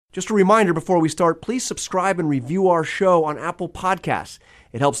Just a reminder before we start, please subscribe and review our show on Apple Podcasts.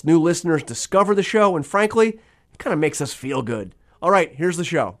 It helps new listeners discover the show, and frankly, it kind of makes us feel good. All right, here's the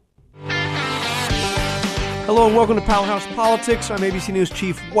show. Hello and welcome to Powerhouse Politics. I'm ABC News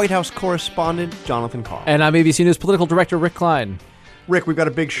Chief White House Correspondent Jonathan Karl. And I'm ABC News Political Director Rick Klein. Rick, we've got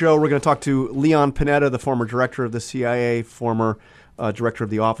a big show. We're going to talk to Leon Panetta, the former director of the CIA, former director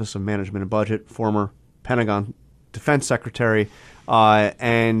of the Office of Management and Budget, former Pentagon Defense Secretary,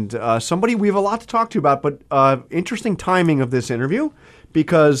 and somebody we have a lot to talk to about, but interesting timing of this interview,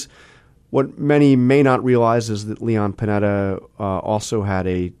 because what many may not realize is that Leon Panetta also had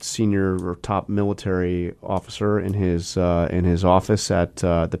a senior or top military officer in his office at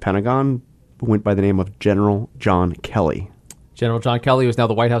the Pentagon who went by the name of General John Kelly. General John Kelly was now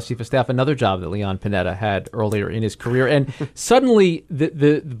the White House Chief of Staff, another job that Leon Panetta had earlier in his career. And suddenly,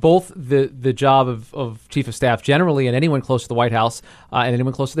 both the job of Chief of Staff generally, and anyone close to the White House and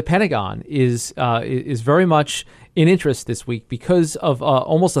anyone close to the Pentagon is very much in interest this week because of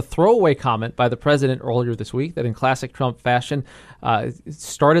almost a throwaway comment by the president earlier this week that, in classic Trump fashion,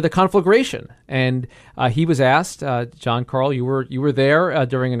 started a conflagration. And he was asked, John Karl, you were there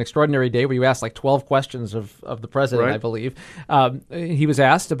during an extraordinary day where you asked like 12 questions of the president, right? I believe. He was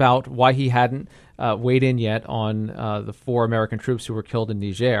asked about why he hadn't weighed in yet on the 4 American troops who were killed in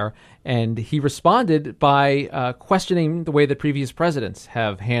Niger. And he responded by questioning the way that previous presidents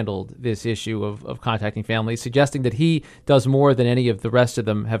have handled this issue of contacting families, suggesting that he does more than any of the rest of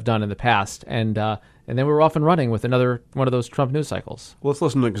them have done in the past. And then we were off and running with another one of those Trump news cycles. Well, let's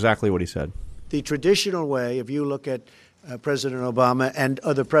listen to exactly what he said. The traditional way, if you look at President Obama and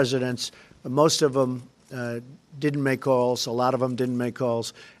other presidents, most of them didn't make calls. A lot of them didn't make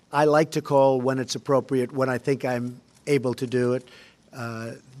calls. I like to call when it's appropriate, when I think I'm able to do it.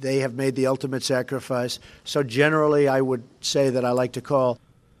 They have made the ultimate sacrifice. So generally, I would say that I like to call.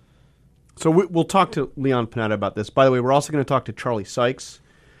 So we'll talk to Leon Panetta about this. By the way, we're also going to talk to Charlie Sykes,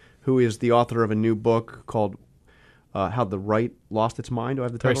 who is the author of a new book called How the Right Lost Its Mind. Do I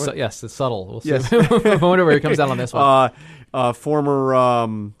have the title? Yes, it's subtle. We'll see. Yes. I wonder where he comes down on this one. Former,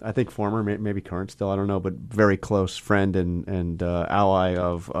 I think former, maybe current still, I don't know, but very close friend and ally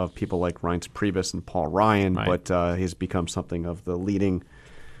of people like Reince Priebus and Paul Ryan, right. But he's become something of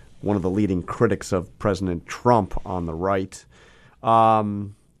one of the leading critics of President Trump on the right.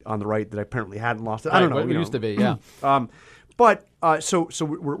 On the right that apparently hadn't lost it. I don't know. It used to be, yeah. But so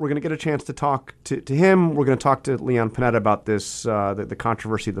we're going to get a chance to talk to him. We're going to talk to Leon Panetta about this, the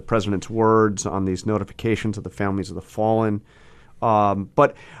controversy of the president's words on these notifications of the families of the fallen.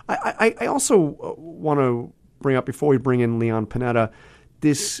 But I also want to bring up, before we bring in Leon Panetta,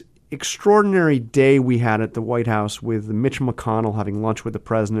 this extraordinary day we had at the White House with Mitch McConnell having lunch with the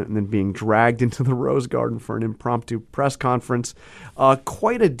president and then being dragged into the Rose Garden for an impromptu press conference.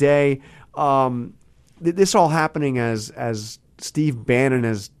 Quite a day. This all happening as Steve Bannon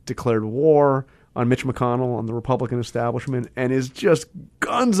has declared war on Mitch McConnell, on the Republican establishment, and is just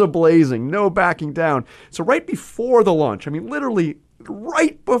guns a-blazing, no backing down. So right before the lunch, I mean literally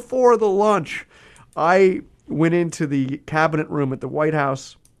right before the lunch, I went into the cabinet room at the White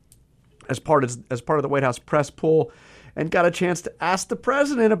House as part of the White House press pool and got a chance to ask the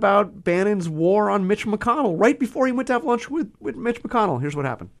president about Bannon's war on Mitch McConnell right before he went to have lunch with Mitch McConnell. Here's what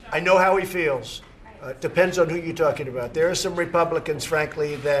happened. I know how he feels. Depends on who you're talking about. There are some Republicans,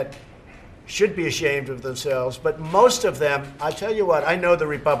 frankly, that should be ashamed of themselves. But most of them, I tell you what, I know the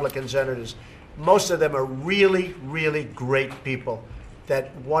Republican senators. Most of them are really, really great people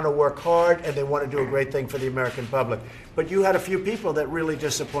that want to work hard and they want to do a great thing for the American public. But you had a few people that really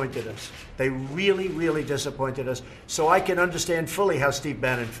disappointed us. They really, really disappointed us. So I can understand fully how Steve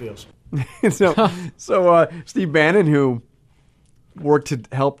Bannon feels. So Steve Bannon, who worked to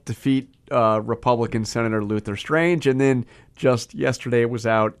help defeat Republican Senator Luther Strange, and then just yesterday was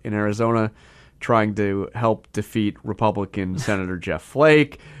out in Arizona trying to help defeat Republican Senator Jeff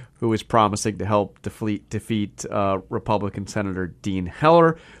Flake, who is promising to help defeat Republican Senator Dean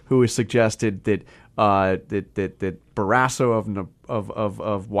Heller, who has suggested that that Barrasso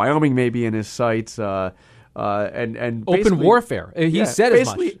of Wyoming may be in his sights, and open warfare. He said as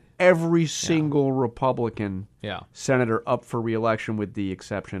much. Basically, every single Republican senator up for re-election, with the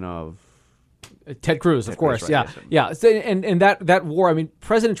exception of Ted Cruz, of course. Right, yeah. So, and that war, I mean,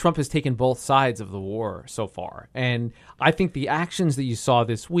 President Trump has taken both sides of the war so far. And I think the actions that you saw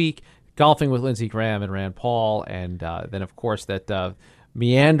this week, golfing with Lindsey Graham and Rand Paul, and then, of course, that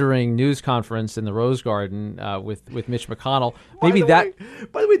meandering news conference in the Rose Garden with Mitch McConnell. By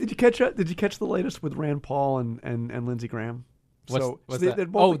the way, did you catch the latest with Rand Paul and Lindsey Graham? What's they, that? they're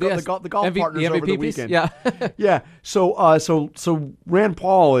both the golf partners over the piece? weekend. Yeah. Yeah. So Rand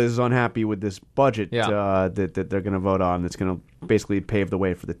Paul is unhappy with this budget that they're going to vote on. That's going to basically pave the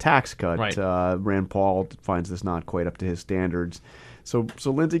way for the tax cut. Right. Rand Paul finds this not quite up to his standards. So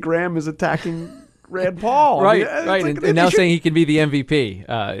Lindsey Graham is attacking Rand Paul. Right, I mean, right, like, and now saying he can be the MVP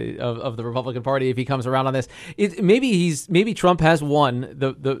of the Republican Party if he comes around on this. Maybe Trump has won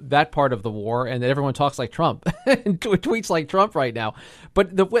that part of the war, and that everyone talks like Trump and tweets like Trump right now.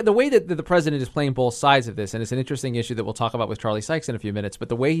 But the way that the president is playing both sides of this, and it's an interesting issue that we'll talk about with Charlie Sykes in a few minutes. But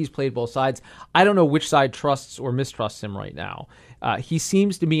the way he's played both sides, I don't know which side trusts or mistrusts him right now. He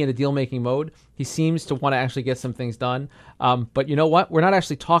seems to be in a deal-making mode. He seems to want to actually get some things done. But you know what? We're not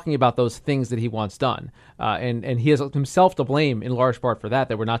actually talking about those things that he wants done. And he has himself to blame in large part for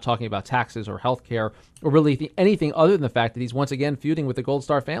that we're not talking about taxes or health care or really anything other than the fact that he's once again feuding with the Gold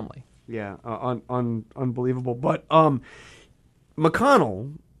Star family. Yeah, unbelievable. But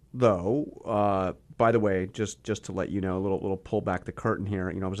McConnell, though, by the way, just to let you know, a little pull back the curtain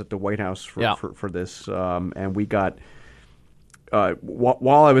here. I was at the White House for this, and we got...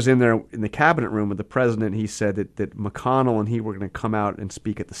 while I was in there in the cabinet room with the president, he said that McConnell and he were going to come out and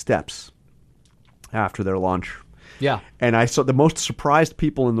speak at the steps after their lunch. Yeah. And I saw the most surprised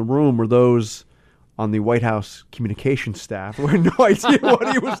people in the room were those on the White House communications staff who had no idea what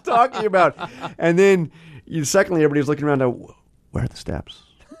he was talking about. And then, secondly, everybody was looking around, where are the steps?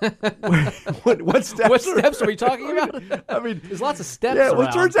 What steps? What steps are we talking about? I mean, there's lots of steps. Yeah, well, around.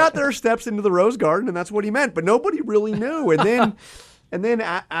 it turns out there are steps into the Rose Garden, and that's what he meant. But nobody really knew. And then,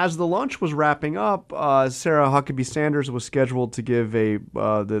 as the lunch was wrapping up, Sarah Huckabee Sanders was scheduled to give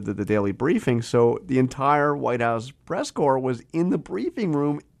the daily briefing. So the entire White House press corps was in the briefing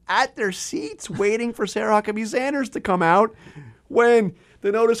room at their seats, waiting for Sarah Huckabee Sanders to come out. When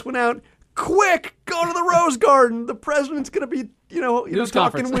the notice went out, quick, go to the Rose Garden. The president's going to be,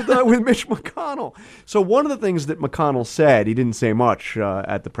 talking with Mitch McConnell. So one of the things that McConnell said, he didn't say much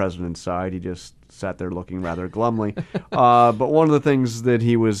at the president's side. He just sat there looking rather glumly. But one of the things that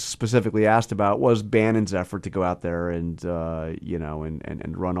he was specifically asked about was Bannon's effort to go out there and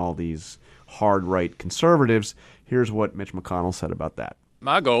run all these hard right conservatives. Here's what Mitch McConnell said about that.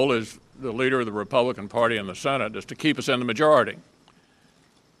 My goal as the leader of the Republican Party in the Senate is to keep us in the majority.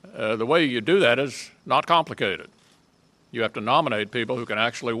 The way you do that is not complicated. You have to nominate people who can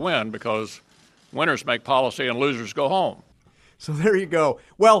actually win, because winners make policy and losers go home. So there you go.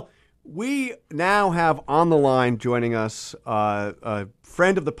 Well, we now have on the line joining us a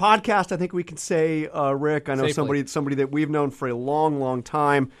friend of the podcast, I think we can say, Rick. I know somebody that we've known for a long, long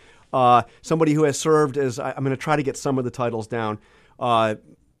time. Somebody who has served as, I'm going to try to get some of the titles down,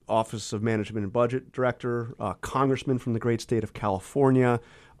 Office of Management and Budget Director, Congressman from the great state of California,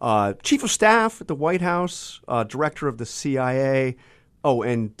 Chief of Staff at the White House, Director of the CIA,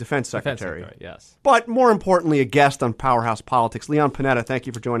 and Defense Secretary. Yes. But more importantly, a guest on Powerhouse Politics. Leon Panetta, thank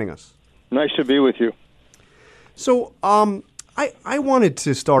you for joining us. Nice to be with you. So I wanted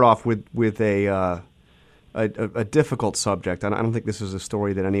to start off with a difficult subject. And I don't think this is a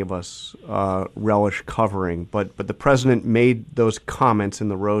story that any of us relish covering, but the president made those comments in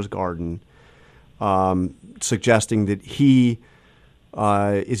the Rose Garden suggesting that he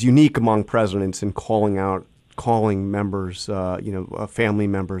is unique among presidents in calling members, family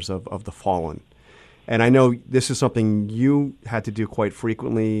members of the fallen. And I know this is something you had to do quite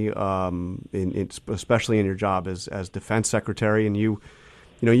frequently, especially in your job as defense secretary. And you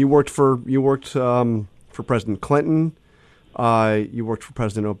worked for President Clinton. You worked for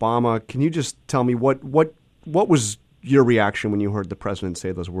President Obama. Can you just tell me what was your reaction when you heard the president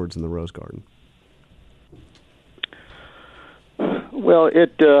say those words in the Rose Garden? Well,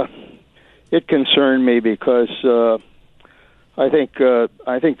 it concerned me because I think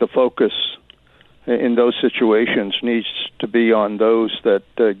the focus in those situations needs to be on those that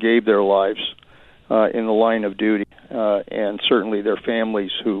gave their lives in the line of duty, and certainly their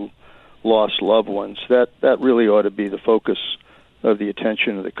families who lost loved ones. That really ought to be the focus of the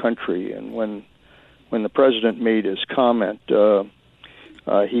attention of the country. And when the president made his comment,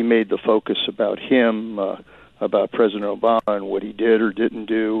 he made the focus about him, about President Obama and what he did or didn't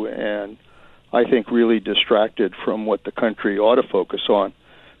do, and I think really distracted from what the country ought to focus on,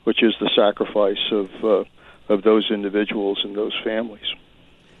 which is the sacrifice of those individuals and those families.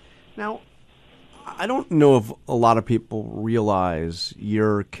 Now, I don't know if a lot of people realize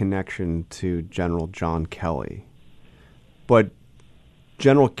your connection to General John Kelly, but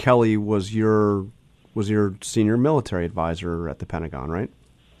General Kelly was your senior military advisor at the Pentagon, right?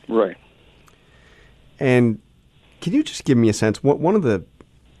 Right. And can you just give me a sense? One of the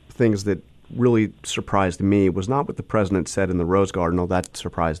things that really surprised me was not what the president said in the Rose Garden, although that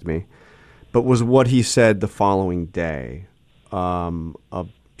surprised me, but was what he said the following day,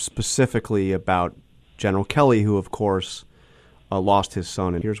 specifically about General Kelly, who, of course, lost his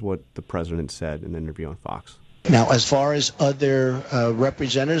son. And here's what the president said in an interview on Fox. Now, as far as other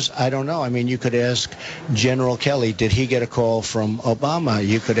representatives, I don't know. I mean, you could ask General Kelly, did he get a call from Obama?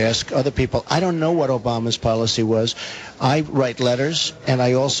 You could ask other people. I don't know what Obama's policy was. I write letters, and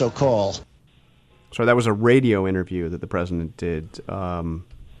I also call. So that was a radio interview that the president did. Can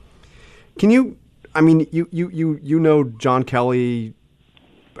you, I mean, you know John Kelly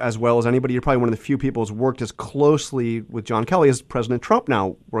as well as anybody. You're probably one of the few people who's worked as closely with John Kelly as President Trump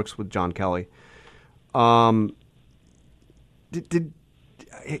now works with John Kelly. Did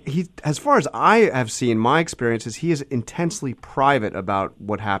he, as far as I have seen, my experiences, he is intensely private about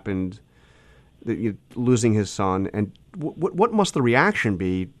what happened, losing his son. And what must the reaction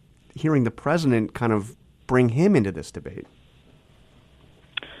be hearing the president kind of bring him into this debate?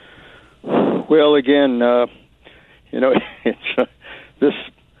 Well, again, it's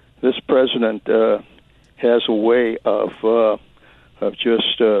this president has a way of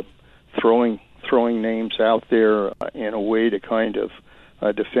just throwing names out there in a way to kind of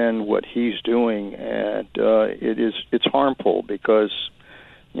defend what he's doing, and it's harmful because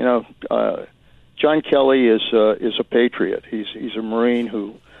John Kelly is a patriot. He's a Marine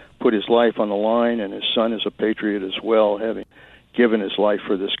who put his life on the line, and his son is a patriot as well, having given his life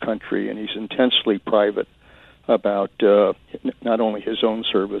for this country, and he's intensely private about not only his own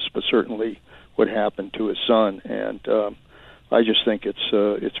service but certainly what happened to his son. And I just think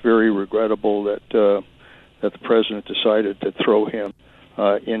it's very regrettable that the president decided to throw him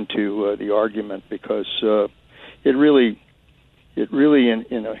into the argument, because it really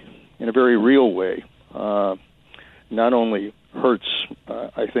in a very real way not only hurts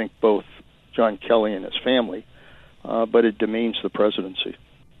I think both John Kelly and his family, but it demeans the presidency.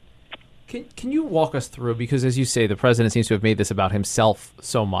 Can you walk us through, because as you say, the president seems to have made this about himself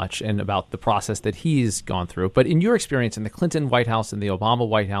so much and about the process that he's gone through. But in your experience in the Clinton White House and the Obama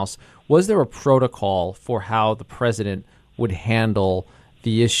White House, was there a protocol for how the president would handle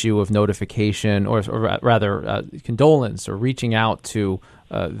the issue of notification or rather condolence or reaching out to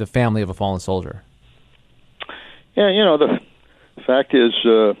the family of a fallen soldier? Yeah, the fact is,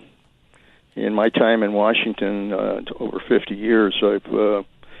 in my time in Washington, over 50 years, I've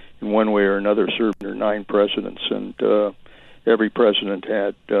in one way or another served under 9 presidents, and every president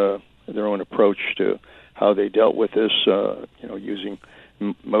had their own approach to how they dealt with this. Using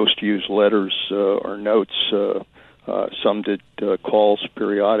most used letters or notes. Some did calls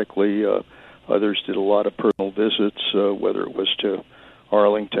periodically. Others did a lot of personal visits, whether it was to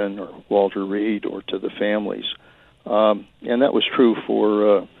Arlington or Walter Reed or to the families, and that was true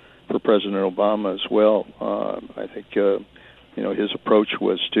for President Obama as well. I think. His approach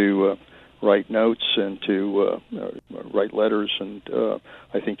was to write notes and to write letters, and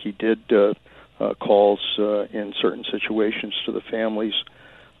I think he did calls in certain situations to the families.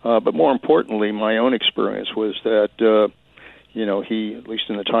 But more importantly, my own experience was that, he, at least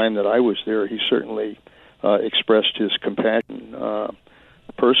in the time that I was there, he certainly expressed his compassion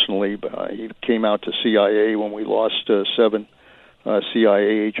personally. He came out to CIA when we lost 7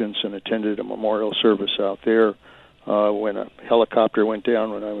 CIA agents and attended a memorial service out there. When a helicopter went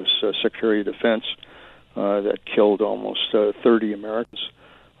down when I was Secretary of Defense that killed almost 30 Americans,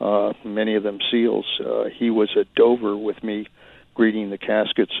 many of them SEALs. He was at Dover with me, greeting the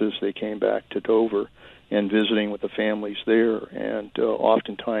caskets as they came back to Dover and visiting with the families there, and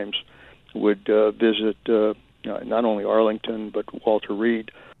oftentimes would visit not only Arlington but Walter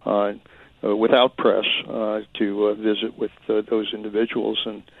Reed without press to visit with those individuals.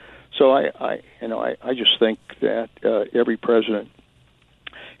 And so I just think that every president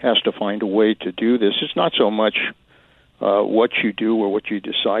has to find a way to do this. It's not so much what you do or what you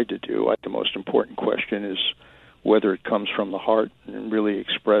decide to do. I think the most important question is whether it comes from the heart and really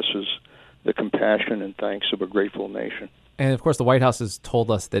expresses the compassion and thanks of a grateful nation. And, of course, the White House has told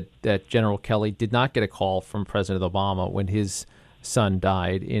us that General Kelly did not get a call from President Obama when his son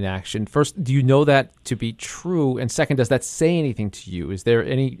died in action. First, do you know that to be true? And second, does that say anything to you? Is there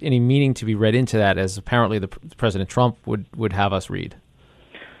any meaning to be read into that, as apparently President Trump would have us read?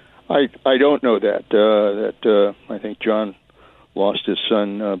 I don't know that. I think John lost his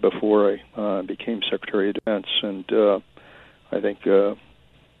son before I became Secretary of Defense, and I think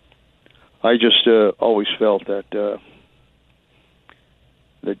I just always felt that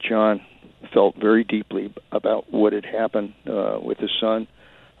John felt very deeply about what had happened with his son,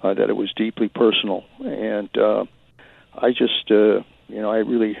 that it was deeply personal, and I just I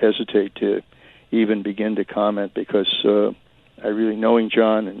really hesitate to even begin to comment because I really, knowing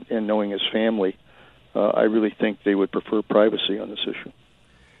John and knowing his family, I really think they would prefer privacy on this issue.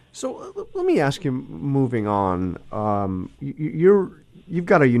 So let me ask you, moving on, you've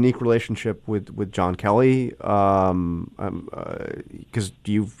got a unique relationship with John Kelly because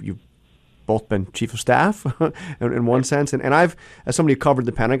you've both been chief of staff in one sense, and I've, as somebody who covered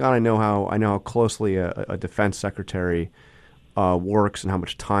the Pentagon, I know how closely a defense secretary works and how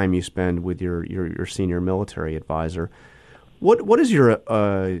much time you spend with your senior military advisor. What is your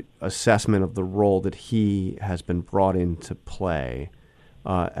assessment of the role that he has been brought into play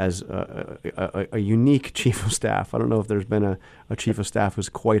as a unique chief of staff? I don't know if there's been a chief of staff who's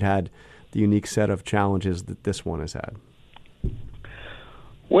quite had the unique set of challenges that this one has had.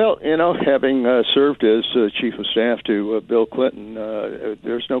 Well, having served as chief of staff to Bill Clinton,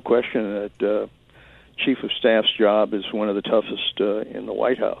 there's no question that chief of staff's job is one of the toughest in the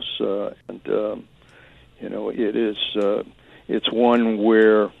White House, it's one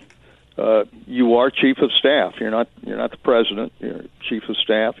where you are chief of staff. You're not the president. You're chief of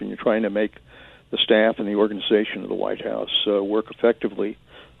staff, and you're trying to make the staff and the organization of the White House work effectively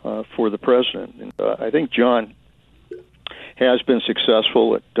for the president. And I think John has been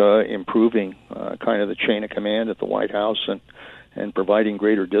successful at improving kind of the chain of command at the White House and providing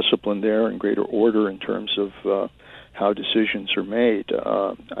greater discipline there and greater order in terms of how decisions are made.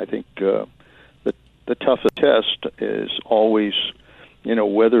 I think the toughest test is always,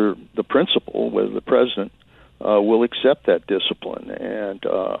 whether the president will accept that discipline. And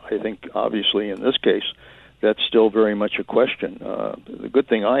I think, obviously, in this case, that's still very much a question. The good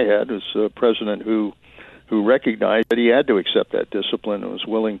thing I had was a president who recognized that he had to accept that discipline and was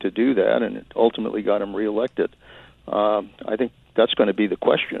willing to do that, and it ultimately got him reelected. I think that's going to be the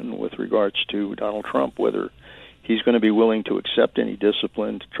question with regards to Donald Trump, whether he's going to be willing to accept any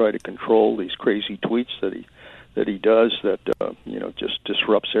discipline to try to control these crazy tweets that he does that just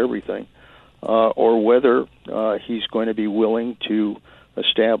disrupts everything, or whether he's going to be willing to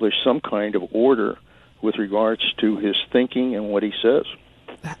establish some kind of order with regards to his thinking and what he says.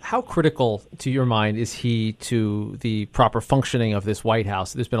 How critical, to your mind, is he to the proper functioning of this White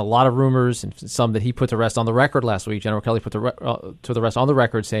House? There's been a lot of rumors, and some that he put to rest on the record last week. General Kelly put to the rest on the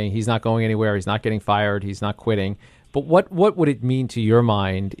record, saying he's not going anywhere, he's not getting fired, he's not quitting. But what would it mean to your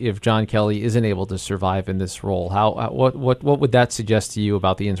mind if John Kelly isn't able to survive in this role? What would that suggest to you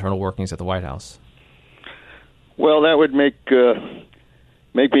about the internal workings at the White House? Well, that would make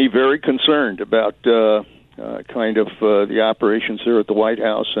me very concerned about the operations there at the White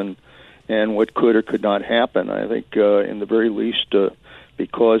House and what could or could not happen. I think, in the very least,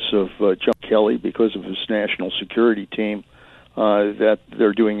 because of John Kelly, because of his national security team, that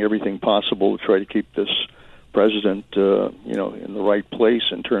they're doing everything possible to try to keep this president, in the right place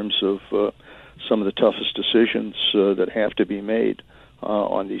in terms of some of the toughest decisions that have to be made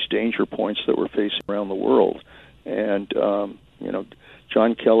on these danger points that we're facing around the world. And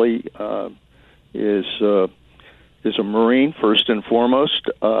John Kelly is a Marine first and foremost.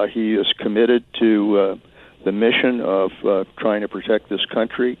 He is committed to the mission of trying to protect this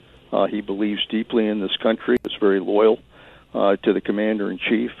country. He believes deeply in this country. He's very loyal to the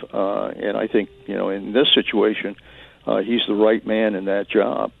commander-in-chief, and I think in this situation, he's the right man in that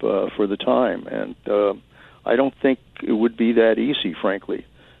job for the time. And I don't think it would be that easy, frankly,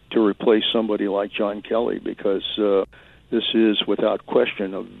 to replace somebody like John Kelly, because this is, without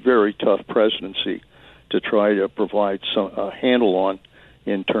question, a very tough presidency to try to provide some handle on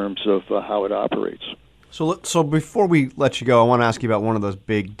in terms of how it operates. So before we let you go, I want to ask you about one of those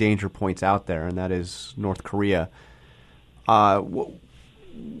big danger points out there, and that is North Korea.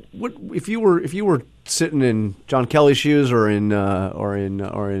 What if you were sitting in John Kelly's shoes or in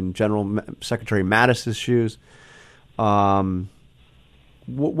General Secretary Mattis's shoes? What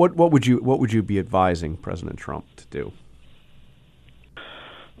would you be advising President Trump to do?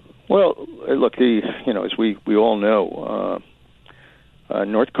 Well, look, as we all know,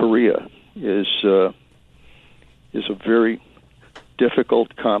 North Korea is a very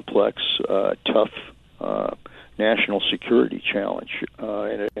difficult, complex, tough national security challenge,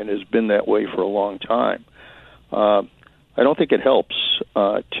 and has been that way for a long time. I don't think it helps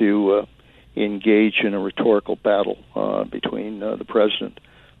to engage in a rhetorical battle between the president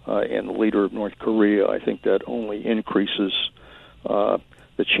and the leader of North Korea. I think that only increases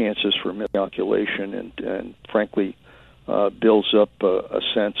the chances for miscalculation and frankly, builds up a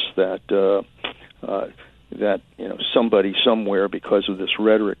sense that somebody somewhere, because of this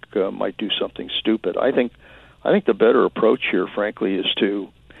rhetoric, might do something stupid. I think the better approach here, frankly, is to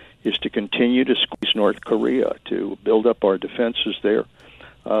is to continue to squeeze North Korea, to build up our defenses there,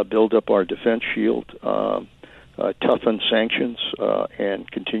 build up our defense shield, toughen sanctions, and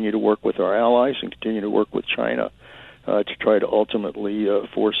continue to work with our allies and continue to work with China to try to ultimately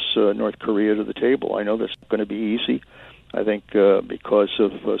force North Korea to the table. I know that's not going to be easy. I think because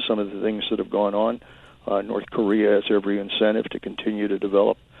of some of the things that have gone on, North Korea has every incentive to continue to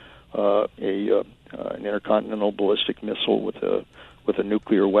develop an intercontinental ballistic missile with a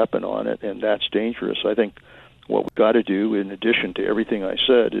nuclear weapon on it, and that's dangerous. I think what we've got to do, in addition to everything I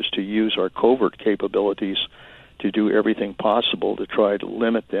said, is to use our covert capabilities to do everything possible to try to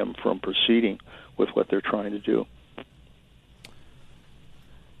limit them from proceeding with what they're trying to do.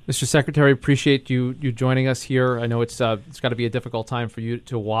 Mr. Secretary, appreciate you joining us here. I know it's got to be a difficult time for you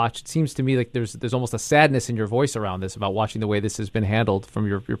to watch. It seems to me like there's almost a sadness in your voice around this, about watching the way this has been handled from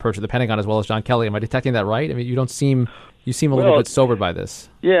your perch at the Pentagon as well as John Kelly. Am I detecting that right? I mean, you seem a little bit sobered by this.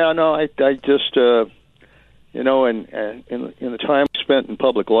 Yeah, no, I just in the time spent in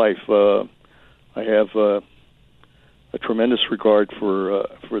public life, I have a tremendous regard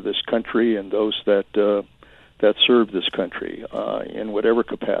for this country and those that serve this country in whatever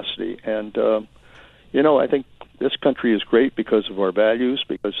capacity. And, I think this country is great because of our values,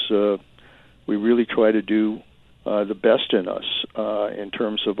 because we really try to do the best in us in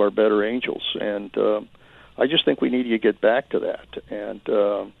terms of our better angels. And I just think we need to get back to that. And,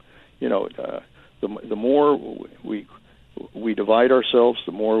 the more we divide ourselves,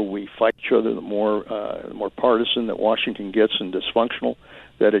 the more we fight each other, the more partisan that Washington gets and dysfunctional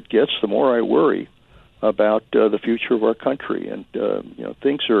that it gets, the more I worry about the future of our country. And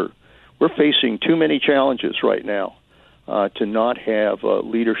we're facing too many challenges right now to not have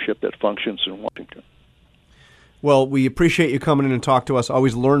leadership that functions in Washington. Well, we appreciate you coming in and talk to us.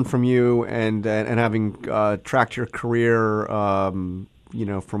 Always learn from you, and having tracked your career, from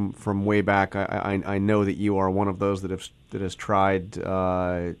way back. I know that you are one of those that has tried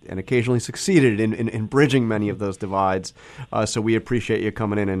and occasionally succeeded in bridging many of those divides. So we appreciate you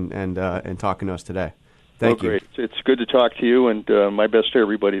coming in and talking to us today. Thank you. Great. It's good to talk to you, and my best to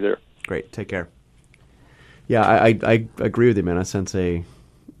everybody there. Great. Take care. Yeah, I agree with you, man. I sense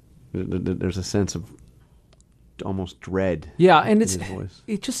there's a sense of almost dread. Yeah, and in his voice.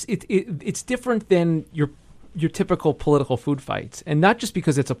 It's different than your typical political food fights, and not just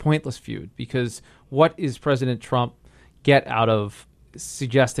because it's a pointless feud. Because what is President Trump get out of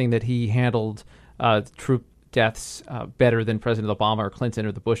suggesting that he handled troop deaths better than President Obama or Clinton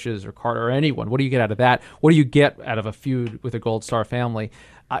or the Bushes or Carter or anyone? What do you get out of that? What do you get out of a feud with a Gold Star family?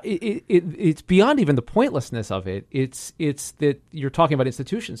 It's beyond even the pointlessness of it. It's that you're talking about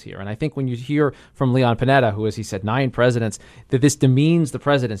institutions here. And I think when you hear from Leon Panetta, who, as he said, 9 presidents, that this demeans the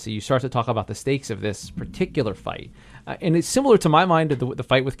presidency, you start to talk about the stakes of this particular fight. And it's similar to my mind to the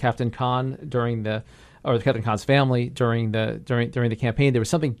fight with Captain Khan or Captain Khan's family during the campaign. There was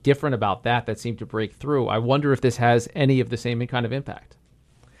something different about that seemed to break through. I wonder if this has any of the same kind of impact.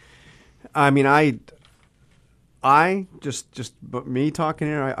 I mean, but me talking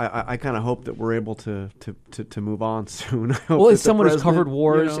here, I kind of hope that we're able to move on soon. Well, as someone who's covered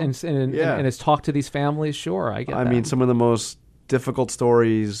wars and has talked to these families, sure, I get that. I mean, some of the most difficult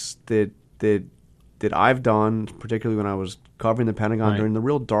stories that I've done, particularly when I was covering the Pentagon during the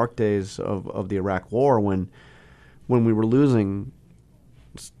real dark days of the Iraq War, when we were losing,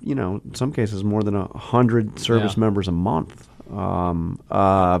 in some cases more than 100 service members a month. Some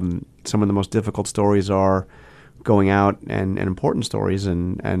of the most difficult stories are going out and important stories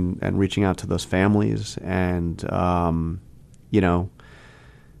and reaching out to those families and those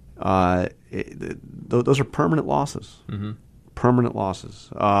are permanent losses. Mm-hmm. Permanent losses.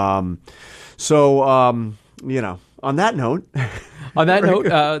 On that note, on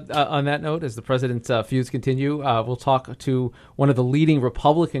that note, as the president's feuds continue, we'll talk to one of the leading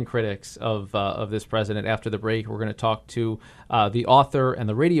Republican critics of this president after the break. We're going to talk to the author and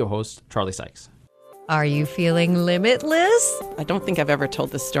the radio host, Charlie Sykes. Are you feeling limitless? I don't think I've ever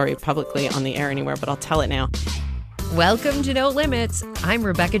told this story publicly on the air anywhere, but I'll tell it now. Welcome to No Limits. I'm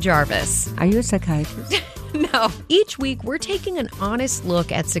Rebecca Jarvis. Are you a psychiatrist? No. Each week, we're taking an honest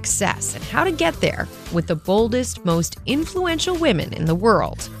look at success and how to get there with the boldest, most influential women in the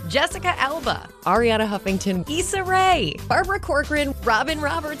world. Jessica Alba, Ariana Huffington, Issa Rae, Barbara Corcoran, Robin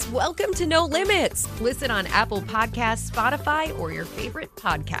Roberts. Welcome to No Limits. Listen on Apple Podcasts, Spotify, or your favorite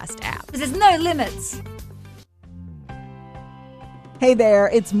podcast app. This is No Limits. Hey there,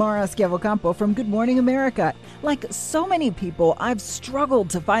 it's Mara Schiavocampo from Good Morning America. Like so many people, I've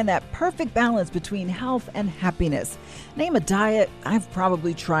struggled to find that perfect balance between health and happiness. Name a diet, I've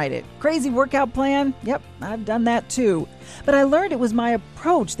probably tried it. Crazy workout plan? Yep, I've done that too. But I learned it was my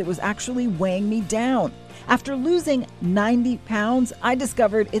approach that was actually weighing me down. After losing 90 pounds, I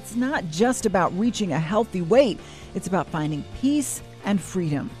discovered it's not just about reaching a healthy weight, it's about finding peace and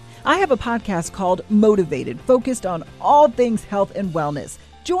freedom. I have a podcast called Motivated, focused on all things health and wellness.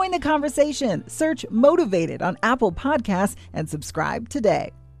 Join the conversation. Search Motivated on Apple Podcasts and subscribe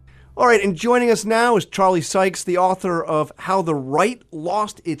today. All right, and joining us now is Charlie Sykes, the author of How the Right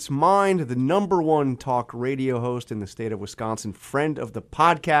Lost Its Mind, the #1 talk radio host in the state of Wisconsin, friend of the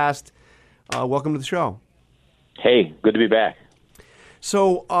podcast. Welcome to the show. Hey, good to be back.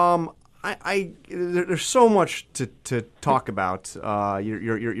 So, there's so much to talk about.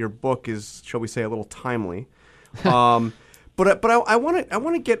 Your book is, shall we say, a little timely, but I want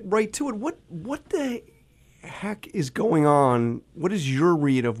to get right to it. What the heck is going on? What is your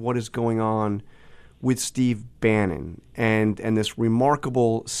read of what is going on with Steve Bannon and this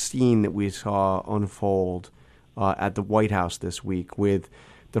remarkable scene that we saw unfold at the White House this week with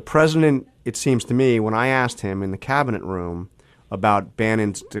the president? It seems to me, when I asked him in the cabinet room about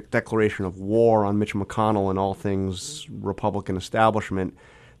Bannon's declaration of war on Mitch McConnell and all things Republican establishment,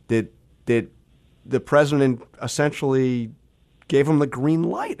 that the president essentially gave him the green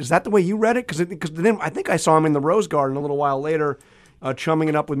light. Is that the way you read it? Because then I think I saw him in the Rose Garden a little while later, chumming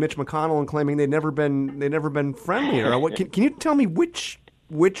it up with Mitch McConnell and claiming they'd never been friendlier. Can you tell me which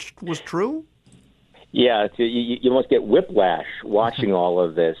was true? Yeah, you must get whiplash watching all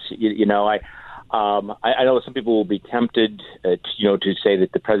of this. I know some people will be tempted, to say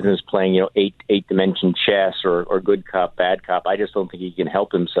that the president is playing, eight-dimension chess or good cop, bad cop. I just don't think he can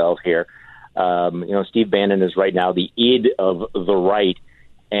help himself here. Steve Bannon is right now the id of the right,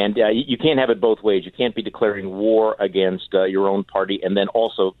 and you can't have it both ways. You can't be declaring war against your own party and then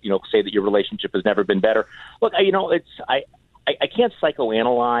also, say that your relationship has never been better. Look, I can't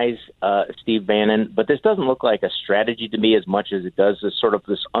psychoanalyze Steve Bannon, but this doesn't look like a strategy to me as much as it does this sort of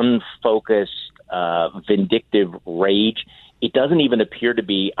this unfocused, vindictive rage. It doesn't even appear to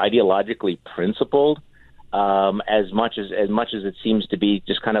be ideologically principled as much as it seems to be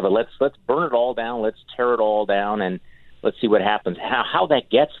just kind of a let's burn it all down, let's tear it all down, and let's see what happens. How that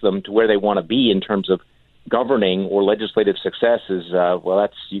gets them to where they want to be in terms of governing or legislative success is,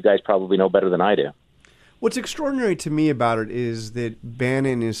 that's you guys probably know better than I do. What's extraordinary to me about it is that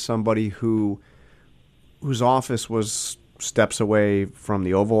Bannon is somebody whose office was steps away from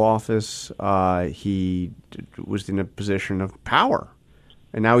the Oval Office. He was in a position of power,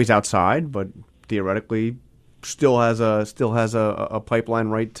 and now he's outside, but theoretically still has a pipeline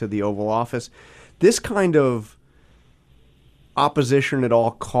right to the Oval Office. This kind of opposition at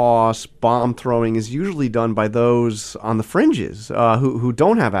all costs, bomb throwing, is usually done by those on the fringes who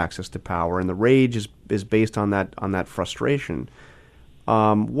don't have access to power, and the rage is based on that frustration.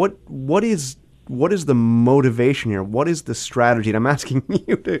 What is the motivation here? What is the strategy? And I'm asking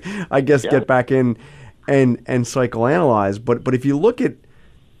you to, I guess, get back in and psychoanalyze. But if you look at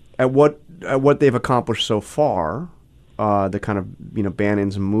what they've accomplished so far, the kind of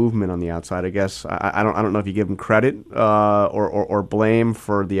Bannon's movement on the outside, I guess I don't know if you give him credit or blame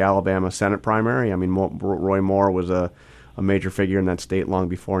for the Alabama Senate primary. I mean, Roy Moore was a major figure in that state long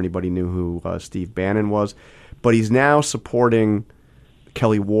before anybody knew who Steve Bannon was, but he's now supporting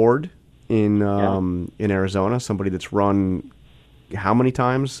Kelly Ward in Arizona, somebody that's run how many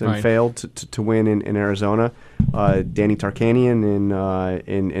times and failed to win in Arizona. Danny Tarkanian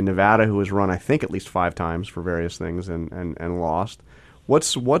in Nevada, who has run I think at least 5 times for various things and lost.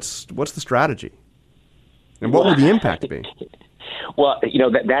 What's the strategy, and what will the impact be? Well,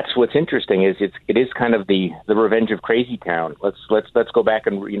 that's what's interesting is it is kind of the revenge of Crazy Town. Let's go back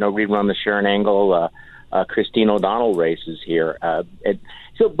and rerun the Sharon Angle, Christine O'Donnell races here.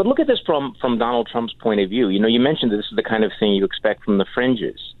 But look at this from Donald Trump's point of view. You mentioned that this is the kind of thing you expect from the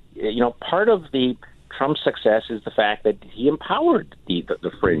fringes. Part of the Trump's success is the fact that he empowered the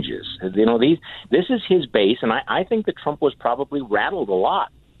fringes. This is his base, and I think that Trump was probably rattled a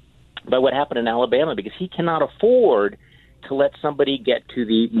lot by what happened in Alabama because he cannot afford to let somebody get to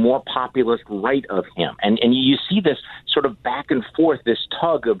the more populist right of him. And you see this sort of back and forth, this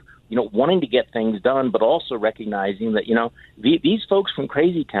tug of wanting to get things done, but also recognizing that, these folks from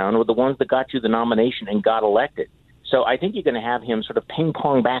Crazy Town were the ones that got you the nomination and got elected. So I think you're going to have him sort of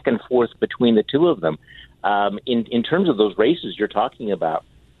ping-pong back and forth between the two of them. In terms of those races you're talking about,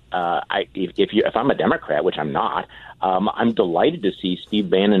 if I'm a Democrat, which I'm not, I'm delighted to see Steve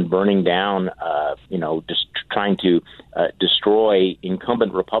Bannon burning down, just trying to destroy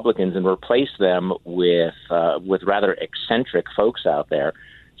incumbent Republicans and replace them with rather eccentric folks out there.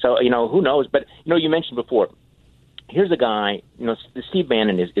 So, who knows? But, you mentioned before, here's a guy, Steve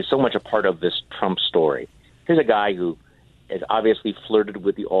Bannon is so much a part of this Trump story. Here's a guy who has obviously flirted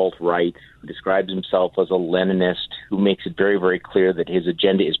with the alt-right, who describes himself as a Leninist, who makes it very, very clear that his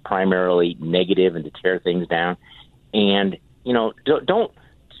agenda is primarily negative and to tear things down. And, don't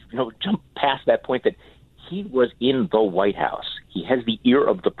jump past that point that he was in the White House. He has the ear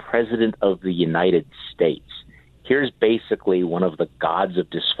of the President of the United States. Here's basically one of the gods of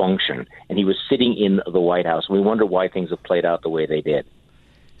dysfunction, and he was sitting in the White House. We wonder why things have played out the way they did.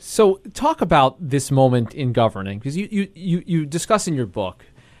 So talk about this moment in governing, because you discuss in your book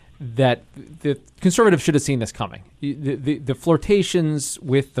that the conservatives should have seen this coming. The flirtations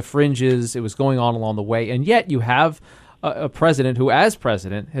with the fringes, it was going on along the way, and yet you have a president who, as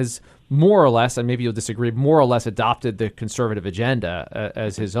president, has more or less, and maybe you'll disagree, more or less adopted the conservative agenda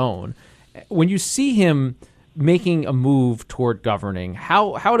as his own. When you see him making a move toward governing,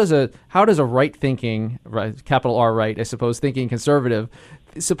 how does a right thinking, right, capital R right, I suppose, thinking conservative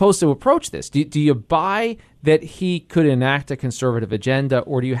supposed to approach this? Do you buy that he could enact a conservative agenda,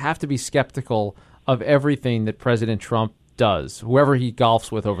 or do you have to be skeptical of everything that President Trump does, whoever he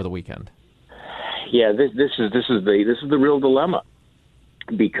golfs with over the weekend? Yeah, this is the real dilemma.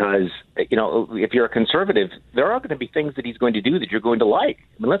 Because, if you're a conservative, there are going to be things that he's going to do that you're going to like.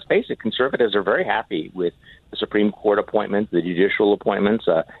 I mean, let's face it, conservatives are very happy with the Supreme Court appointments, the judicial appointments.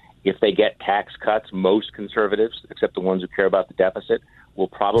 If they get tax cuts, most conservatives, except the ones who care about the deficit, will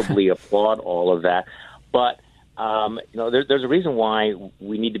probably applaud all of that. But, there's a reason why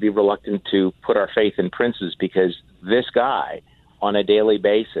we need to be reluctant to put our faith in princes, because this guy, on a daily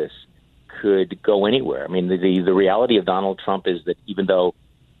basis, could go anywhere. I mean, the reality of Donald Trump is that even though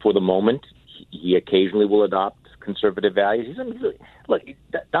for the moment he occasionally will adopt conservative values, look,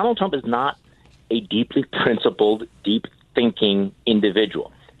 Donald Trump is not a deeply principled, deep-thinking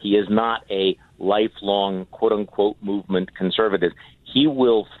individual. He is not a lifelong, quote-unquote, movement conservative. He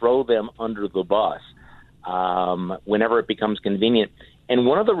will throw them under the bus whenever it becomes convenient. And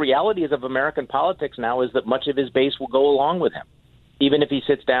one of the realities of American politics now is that much of his base will go along with him, even if he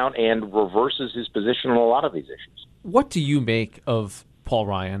sits down and reverses his position on a lot of these issues. What do you make of Paul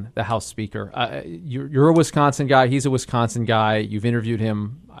Ryan, the House Speaker? You're a Wisconsin guy. He's a Wisconsin guy. You've interviewed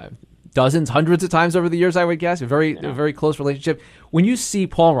him dozens, hundreds of times over the years, I would guess. A very close relationship. When you see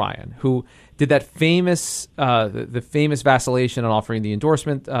Paul Ryan, who did that famous the famous vacillation on offering the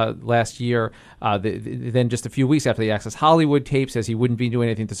endorsement last year, then just a few weeks after the Access Hollywood tape says he wouldn't be doing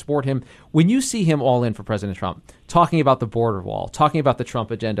anything to support him. When you see him all in for President Trump, talking about the border wall, talking about the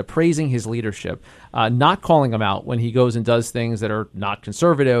Trump agenda, praising his leadership, not calling him out when he goes and does things that are not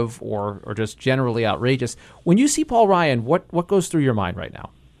conservative or just generally outrageous. When you see Paul Ryan, what goes through your mind right now?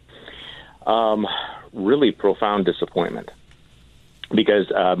 Really profound disappointment.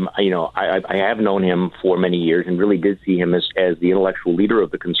 Because, I have known him for many years and really did see him as the intellectual leader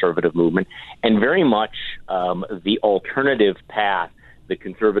of the conservative movement, and very much the alternative path that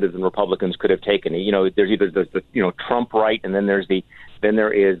conservatives and Republicans could have taken. There's either the Trump right, and then there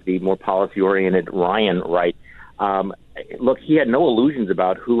is the more policy-oriented Ryan right. Look, he had no illusions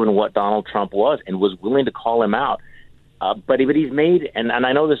about who and what Donald Trump was, and was willing to call him out. But he's made, and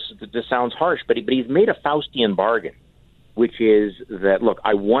I know this sounds harsh, but he's made a Faustian bargain, which is that, look,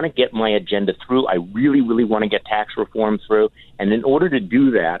 I want to get my agenda through. I really, really want to get tax reform through. And in order to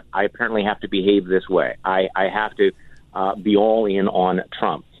do that, I apparently have to behave this way. I have to be all in on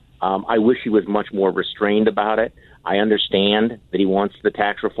Trump. I wish he was much more restrained about it. I understand that he wants the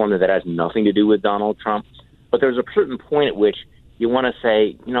tax reform, that has nothing to do with Donald Trump. But there's a certain point at which you want to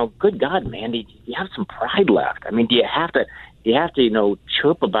say, good God, man, do you have some pride left? I mean, do you have to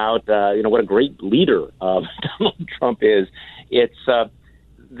chirp about, what a great leader Donald Trump is? It's that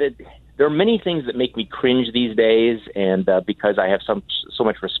there are many things that make me cringe these days, and because I have so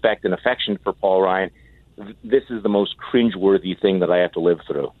much respect and affection for Paul Ryan, this is the most cringeworthy thing that I have to live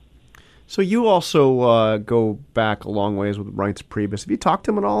through. So you also go back a long ways with Reince Priebus. Have you talked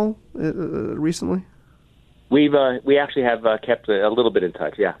to him at all recently? We actually have kept a little bit in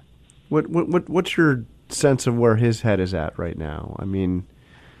touch. Yeah. What's your sense of where his head is at right now? I mean,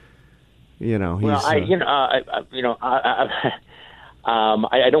 he's. Well, I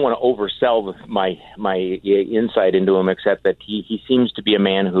don't want to oversell my insight into him, except that he seems to be a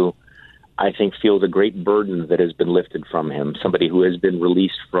man who I think feels a great burden that has been lifted from him. Somebody who has been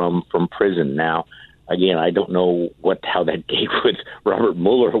released from prison now. Again, I don't know how that date with Robert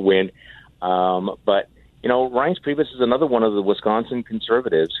Mueller went, but Reince Priebus is another one of the Wisconsin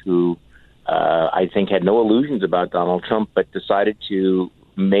conservatives who I think had no illusions about Donald Trump, but decided to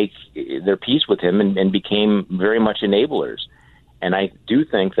make their peace with him and became very much enablers. And I do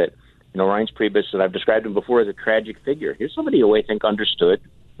think that Reince Priebus, and I've described him before as a tragic figure. Here's somebody who I think understood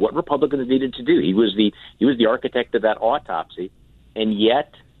what Republicans needed to do. He was the architect of that autopsy, and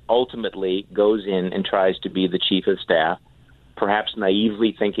yet ultimately goes in and tries to be the chief of staff, perhaps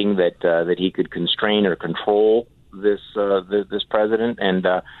naively thinking that he could constrain or control this president. And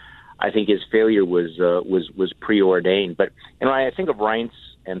I think his failure was preordained. But I think of Reince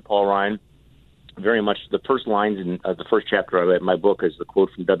and Paul Ryan very much. The first lines in the first chapter of my book is the quote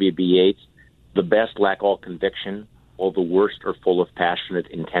from W.B. Yeats: "The best lack all conviction, all the worst are full of passionate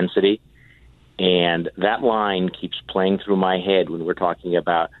intensity." And that line keeps playing through my head when we're talking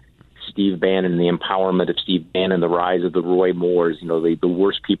about Steve Bannon, the empowerment of Steve Bannon, the rise of the Roy Moores. The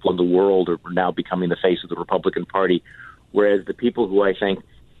worst people in the world are now becoming the face of the Republican Party, whereas the people who I think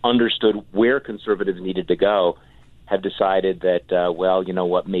understood where conservatives needed to go have decided that,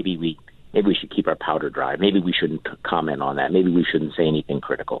 maybe we should keep our powder dry. Maybe we shouldn't comment on that. Maybe we shouldn't say anything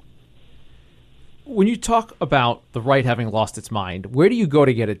critical. When you talk about the right having lost its mind, where do you go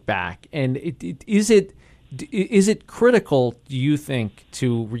to get it back? And is it critical, do you think,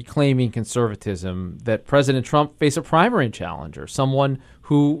 to reclaiming conservatism that President Trump face a primary challenger, someone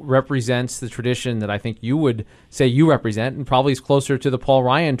who represents the tradition that I think you would say you represent, and probably is closer to the Paul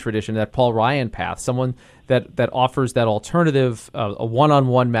Ryan tradition, that Paul Ryan path, someone that offers that alternative, a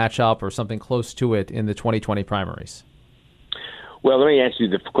one-on-one matchup or something close to it in the 2020 primaries? Well, let me answer you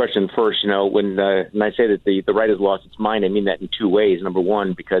the question first. When I say that the right has lost its mind, I mean that in two ways. Number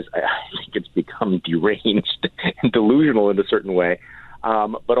one, because I think it's become deranged and delusional in a certain way,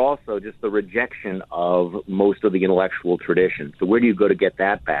 but also just the rejection of most of the intellectual tradition. So where do you go to get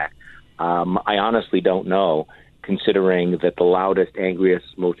that back? I honestly don't know, considering that the loudest, angriest,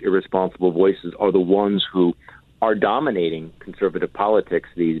 most irresponsible voices are the ones who are dominating conservative politics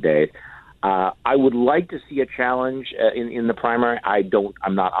these days. I would like to see a challenge in the primary.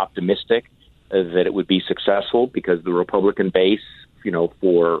 I'm not optimistic that it would be successful because the Republican base,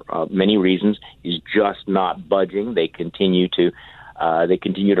 for many reasons, is just not budging. They continue to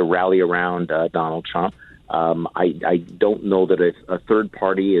rally around Donald Trump. I don't know that a third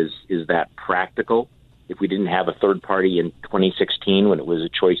party is that practical. If we didn't have a third party in 2016 when it was a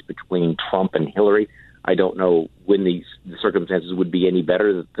choice between Trump and Hillary, I don't know when the circumstances would be any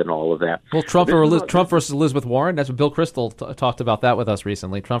better than all of that. Well, Trump versus Elizabeth Warren, that's what Bill Kristol talked about that with us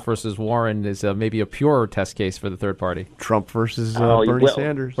recently. Trump versus Warren is maybe a purer test case for the third party. Trump versus Bernie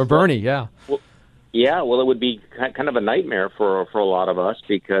Sanders. Or Bernie, yeah. Well, it would be kind of a nightmare for a lot of us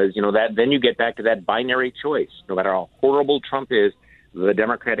because, that then you get back to that binary choice. No matter how horrible Trump is, the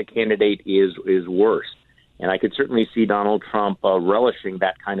Democratic candidate is worse. And I could certainly see Donald Trump relishing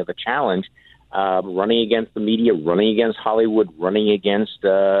that kind of a challenge. Running against the media, running against Hollywood, running against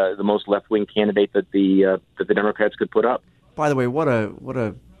the most left-wing candidate that the Democrats could put up. By the way, what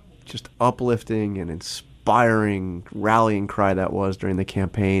a just uplifting and inspiring rallying cry that was during the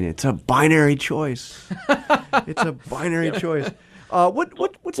campaign. It's a binary choice. It's a binary choice.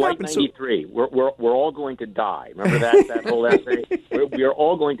 What's happened? 93. We're all going to die. Remember that whole essay? We are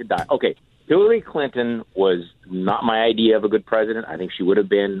all going to die. Okay. Hillary Clinton was not my idea of a good president. I think she would have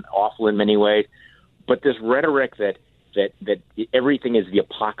been awful in many ways. But this rhetoric that everything is the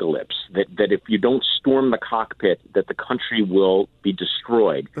apocalypse, that if you don't storm the cockpit, that the country will be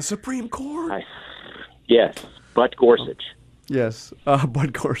destroyed. The Supreme Court. Yes, but Gorsuch. Yes,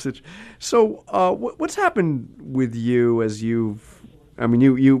 Bud Gorsuch. So, what's happened with you as you've? I mean,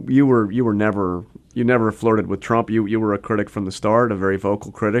 you were never flirted with Trump. You were a critic from the start, a very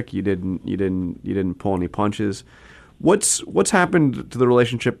vocal critic. You didn't pull any punches. What's happened to the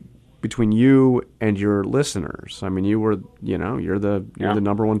relationship between you and your listeners? I mean, you're the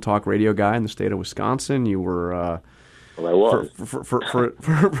number one talk radio guy in the state of Wisconsin. You were. Well, I was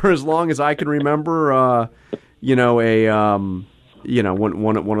for as long as I can remember. One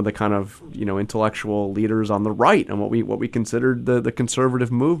of the kind of intellectual leaders on the right and what we considered the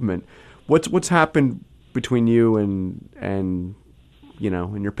conservative movement. What's happened between you and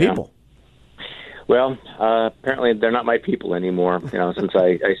your people? Yeah. Well, apparently they're not my people anymore. Since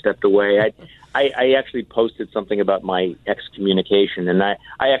I stepped away, I actually posted something about my excommunication, and I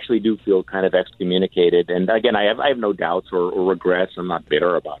actually do feel kind of excommunicated. And again, I have no doubts or regrets. I'm not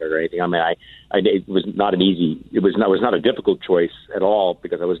bitter about it or anything. I mean, it was not a difficult choice at all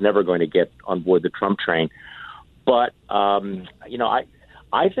because I was never going to get on board the Trump train. But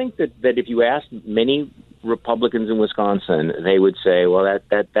I think that if you ask many Republicans in Wisconsin, they would say, well,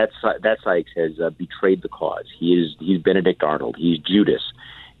 that Sykes has betrayed the cause. He's Benedict Arnold. He's Judas,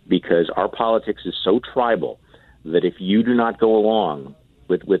 because our politics is so tribal that if you do not go along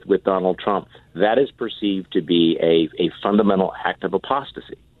with Donald Trump, that is perceived to be a fundamental act of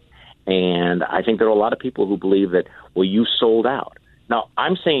apostasy. And I think there are a lot of people who believe that, well, you sold out. Now,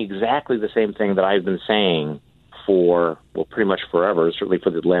 I'm saying exactly the same thing that I've been saying for, well, pretty much forever, certainly for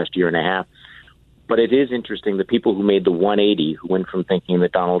the last year and a half. But it is interesting, the people who made the 180, who went from thinking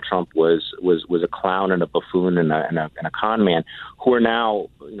that Donald Trump was a clown and a buffoon and a con man, who are now,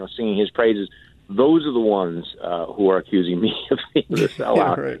 singing his praises. Those are the ones who are accusing me of being the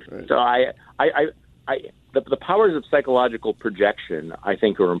sellout. Right. So the powers of psychological projection, I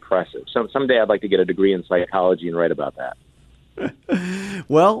think, are impressive. Someday I'd like to get a degree in psychology and write about that.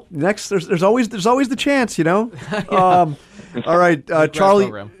 Well, next there's always the chance, All right,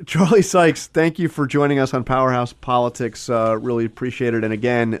 Charlie Sykes, thank you for joining us on Powerhouse Politics. Really appreciate it. And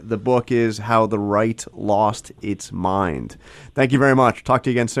again, the book is How the Right Lost Its Mind. Thank you very much. Talk to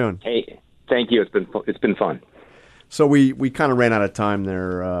you again soon. Hey, thank you. It's been fun. So we kind of ran out of time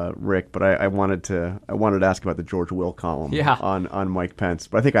there, Rick. But I wanted to ask about the George Will column on Mike Pence.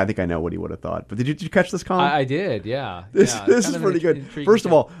 But I think I know what he would have thought. But did you catch this column? I did. Yeah. This is pretty good. First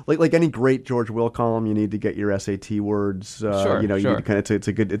of all, like any great George Will column, you need to get your SAT words. Sure. You need to kind of it's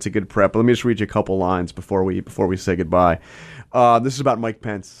a good prep. But let me just read you a couple lines before we say goodbye. This is about Mike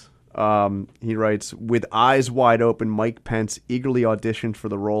Pence. He writes, with eyes wide open, Mike Pence eagerly auditioned for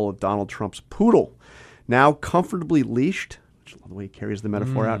the role of Donald Trump's poodle. Now comfortably leashed, which I love the way he carries the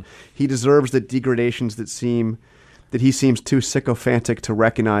metaphor out, he deserves the degradations that he seems too sycophantic to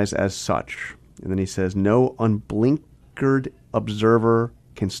recognize as such. And then he says, no unblinkered observer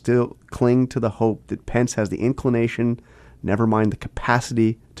can still cling to the hope that Pence has the inclination, never mind the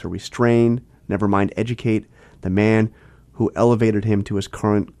capacity, to restrain, never mind educate the man who elevated him to his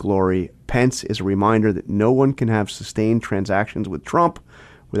current glory. Pence is a reminder that no one can have sustained transactions with Trump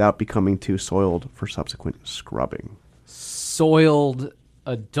without becoming too soiled for subsequent scrubbing. Soiled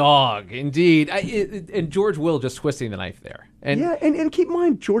a dog, indeed. And George Will just twisting the knife there. And keep in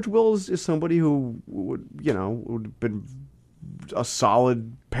mind, George Will is somebody who would have been a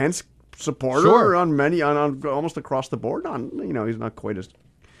solid Pence supporter on almost across the board. He's not quite as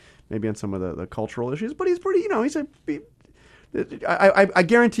maybe on some of the cultural issues, but he's pretty. I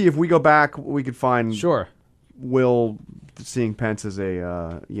guarantee if we go back, we could find Will seeing Pence as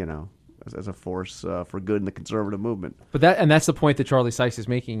as a force for good in the conservative movement. But that's the point that Charlie Sykes is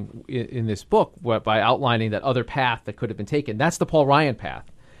making in this book by outlining that other path that could have been taken. That's the Paul Ryan path.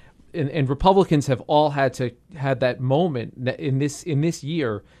 And Republicans have all had that moment in this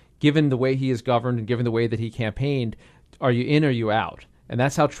year, given the way he is governed and given the way that he campaigned. Are you in or you out? And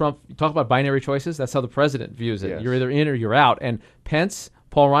that's how Trump, you talk about binary choices, that's how the president views it. Yes. You're either in or you're out. And Pence,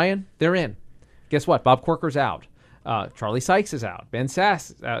 Paul Ryan, they're in. Guess what? Bob Corker's out. Charlie Sykes is out. Ben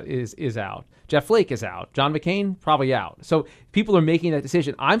Sass is out. Jeff Flake is out. John McCain probably out. So people are making that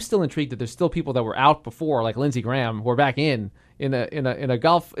decision. I'm still intrigued that there's still people that were out before, like Lindsey Graham, who are back in a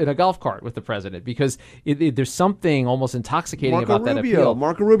golf cart with the president, because there's something almost intoxicating about that appeal.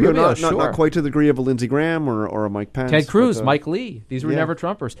 Marco Rubio, not quite to the degree of a Lindsey Graham or a Mike Pence. Ted Cruz, Mike Lee. These were never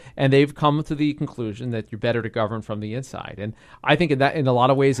Trumpers, and they've come to the conclusion that you're better to govern from the inside. And I think in a lot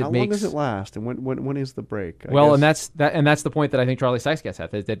of ways How long does it last, and when is the break? And that's the point that I think Charlie Sykes gets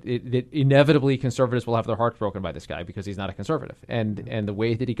at, that inevitably conservatives will have their hearts broken by this guy because he's not a conservative, and the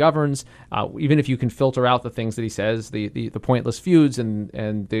way that he governs, even if you can filter out the things that he says, the pointless feuds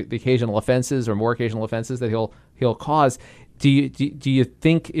and the occasional offenses or more occasional offenses that he'll cause. Do you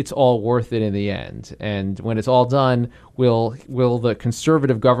think it's all worth it in the end? And when it's all done, will the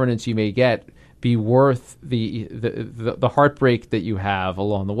conservative governance you may get be worth the heartbreak that you have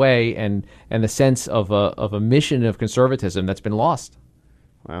along the way and the sense of a mission of conservatism that's been lost?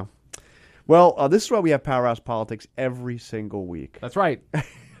 Wow. Well, this is why we have Powerhouse Politics every single week. That's right.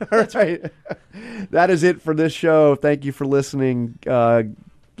 All right. That is it for this show. Thank you for listening.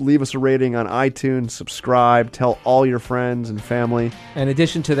 Leave us a rating on iTunes. Subscribe. Tell all your friends and family. In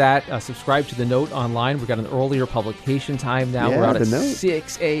addition to that, subscribe to The Note online. We've got an earlier publication time now. We're out at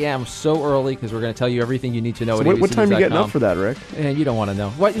 6 a.m. so early because we're going to tell you everything you need to know at what time are you getting up for that, Rick? And you don't want to know.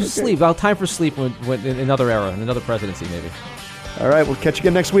 What? Sleep. Well, time for sleep when in another era, in another presidency maybe. All right. We'll catch you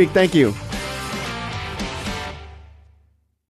again next week. Thank you.